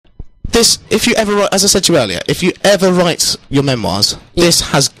this, if you ever write, as I said to you earlier, if you ever write your memoirs, this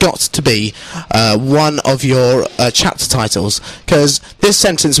has got to be one of your chapter titles, because this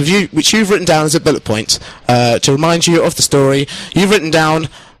sentence, which you've written down as a bullet point, to remind you of the story, you've written down,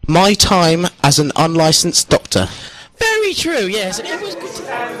 my time as an unlicensed doctor. Very true, yes. And it was good to...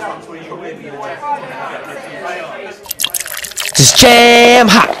 This is Jam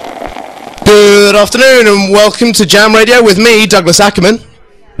Hot. Good afternoon and welcome to Jam Radio with me, Douglas Ackerman.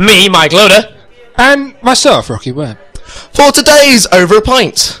 Me, Mike Loader. And myself, Rocky Webb. For today's Over a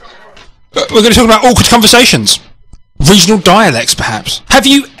Pint. We're going to talk about awkward conversations. Regional dialects, perhaps. Have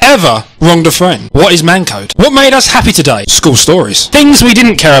you ever wronged a friend? What is man code? What made us happy today? School stories. Things we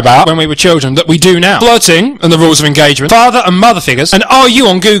didn't care about when we were children that we do now. Flirting and the rules of engagement. Father and mother figures. And are you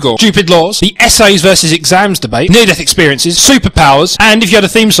on Google? Stupid laws. The essays versus exams debate. Near-death experiences. Superpowers. And if you had a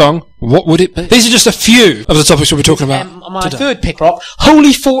theme song, what would it be? These are just a few of the topics we'll be talking about My today. third pick prop,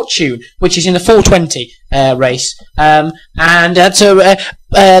 Holy Fortune, which is in the 420 race. And that's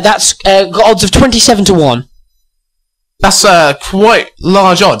got odds of 27 to 1. That's quite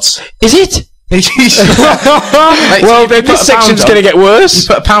large odds. Is it? Well, this section's going to get worse. You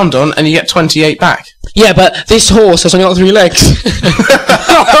put a pound on and you get 28 back. Yeah, but this horse has only got 3 legs.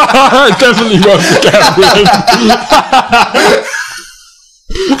 Definitely won't forget with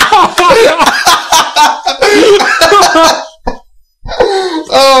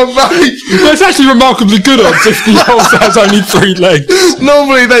Oh my! That's actually remarkably good odds if the horse has only 3 legs.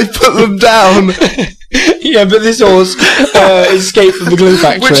 Normally they put them down. Yeah, but this horse escaped from the glue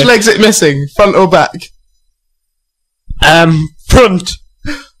factory. Which leg's it missing? Front or back? Front.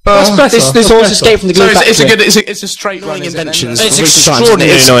 That's better. This horse escaped from the glue factory. It's a straight line invention. It's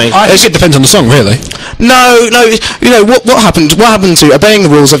extraordinarily annoying. I think it depends on the song, really. No. You know what happened? What happened to obeying the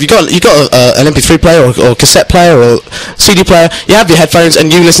rules of you got an MP3 player or cassette player or CD player? You have your headphones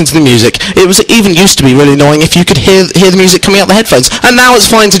and you listen to the music. It was even used to be really annoying if you could hear the music coming out the headphones. And now it's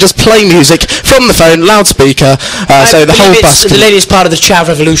fine to just play music from the phone, loudspeaker. So the whole bus. The latest part of the Chav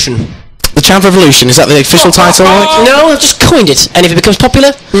Revolution. The Chav Revolution, is that the official title? No, I've just coined it, and if it becomes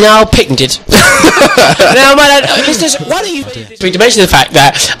popular, now patented. Now, my listeners, why don't you to mention the fact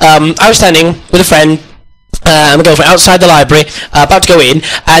that I was standing with a friend and my girlfriend outside the library, about to go in,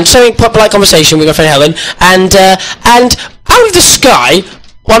 and just having a polite conversation with my friend Helen, and out of the sky,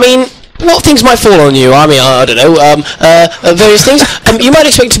 well, I mean, what things might fall on you? I mean, I don't know, various things. You might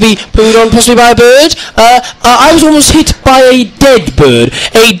expect to be pooed on possibly by a bird. I was almost hit by a dead bird.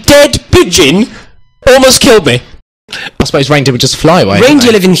 A dead pigeon almost killed me. I suppose reindeer would just fly away.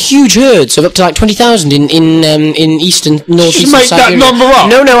 Reindeer live in huge herds of up to like 20,000 in eastern, northeastern Siberia. Make that number up.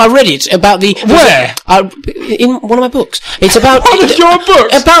 No, I read it about the... Where? In one of my books. It's about... One of your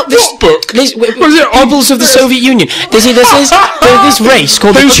books? About this... What book? This, Was it on Peoples of the Soviet Union. There's this race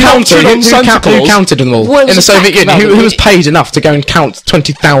called Who the... counted on Santa Claus? Who counted them all? Well, in the Soviet Union? Who was paid enough to go and count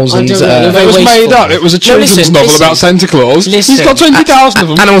 20,000? I don't know. It was made up. It was a children's novel about Santa Claus. He's got 20,000 of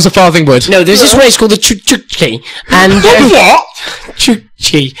them. Animals of Farthing Wood. No, there's this race called the Chukchi, and What?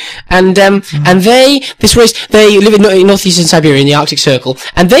 Chukchi, and this race, they live in northeastern Siberia in the Arctic Circle,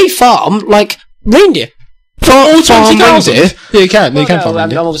 and they farm like reindeer. All 20,000? reindeer? Yeah, you can farm I'm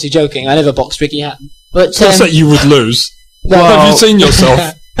reindeer. obviously joking. I never boxed Ricky Hatton, but That's that you would lose. Have you seen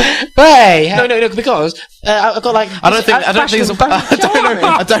yourself? Hey, no, because I've got like. I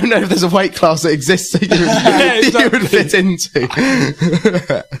don't know if there's a weight class that exists that you would fit into.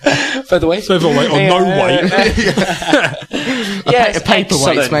 Featherweight. Featherweight or no weight. Yes, a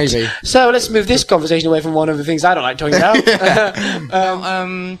paperweight, excellent. maybe. So let's move this conversation away from one of the things I don't like talking about.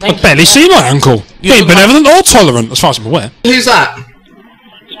 I barely see my uncle. He ain't benevolent or tolerant, as far as I'm aware. Who's that?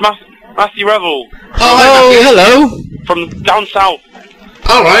 It's Matthew Revel Oh, hello. from down south.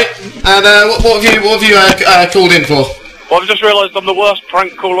 All right. And what have you called in for? Well, I've just realised I'm the worst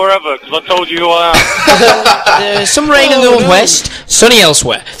prank caller ever because I told you who I am. Some rain in the northwest, sunny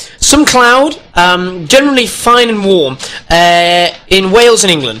elsewhere. Some cloud, generally fine and warm in Wales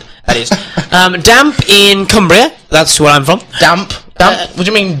and England, that is. Damp in Cumbria, that's where I'm from. Damp? What do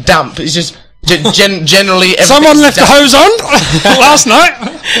you mean damp? It's just generally... Someone left the hose on last night.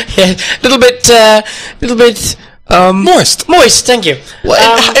 Yeah, little bit... moist, thank you.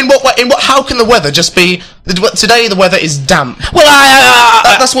 How can the weather just be... Today the weather is damp. Well,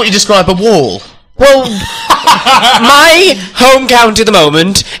 That's what you describe a wall. Well, my home county at the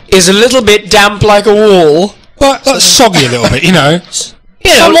moment is a little bit damp like a wall. But that's soggy a little bit, you know.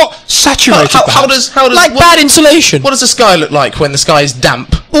 Somewhat saturated. How does like bad insulation. What does the sky look like when the sky is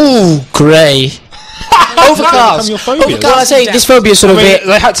damp? Ooh, grey. Overcast. Your phobia. Well, I say this phobia is sort of it.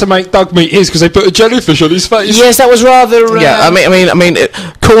 They had to make Doug meet his because they put a jellyfish on his face. Yes, that was rather. Yeah, I mean,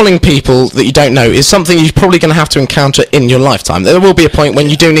 calling people that you don't know is something you're probably going to have to encounter in your lifetime. There will be a point when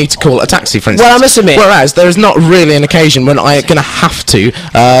you do need to call a taxi, for instance. Well, I must admit. Whereas there is not really an occasion when I'm going to have to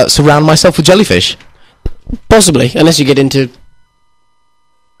surround myself with jellyfish. Possibly, unless you get into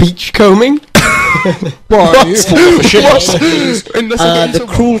beachcombing. What? The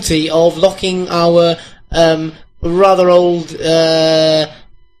cruelty of locking our rather old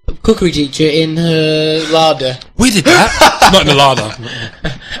cookery teacher in her larder. We did that. Not in the larder.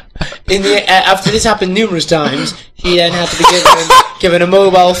 After this happened numerous times, she then had to be given a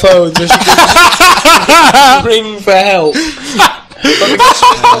mobile phone so she could ring for help. But because she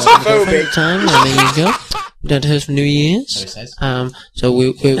was claustrophobic. Time, and there you go. We don't host for New Year's. So we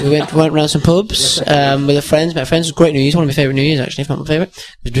went around some pubs with our friends. Met friends. It was great New Year's. One of my favourite New Year's, actually, if not my favourite.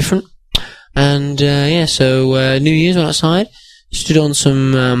 It was different. And so New Year's went outside, stood on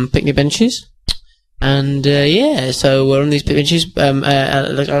some picnic benches. And so we're on these picnic benches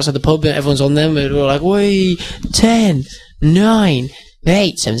like outside the pub. Everyone's on them. We're like, wait, 10, 9,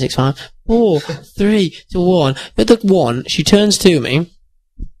 8, 7, 6, 5, 4, 3, 2, 1. At the 1, she turns to me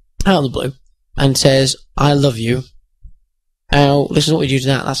out of the blue and says, "I love you." Now, listen, what would you do to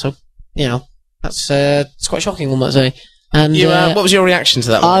that? That's it's quite shocking, one might say. And what was your reaction to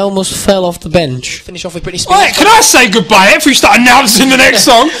that one? I almost fell off the bench. Finish off with Britney Spears. Wait, can I say goodbye if we start announcing the next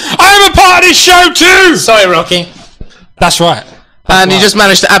song? I am a part of this show too! Sorry, Rocky. That's right. And you just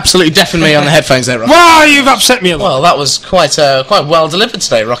managed to absolutely deafen me on the headphones there, Rocky. Well, you've upset me a lot. Well, that was quite well delivered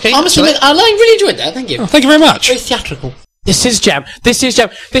today, Rocky. I must admit, I really enjoyed that, thank you. Oh, thank you very much. Very theatrical. This is Jam. This is Jam.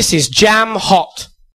 This is Jam Hot.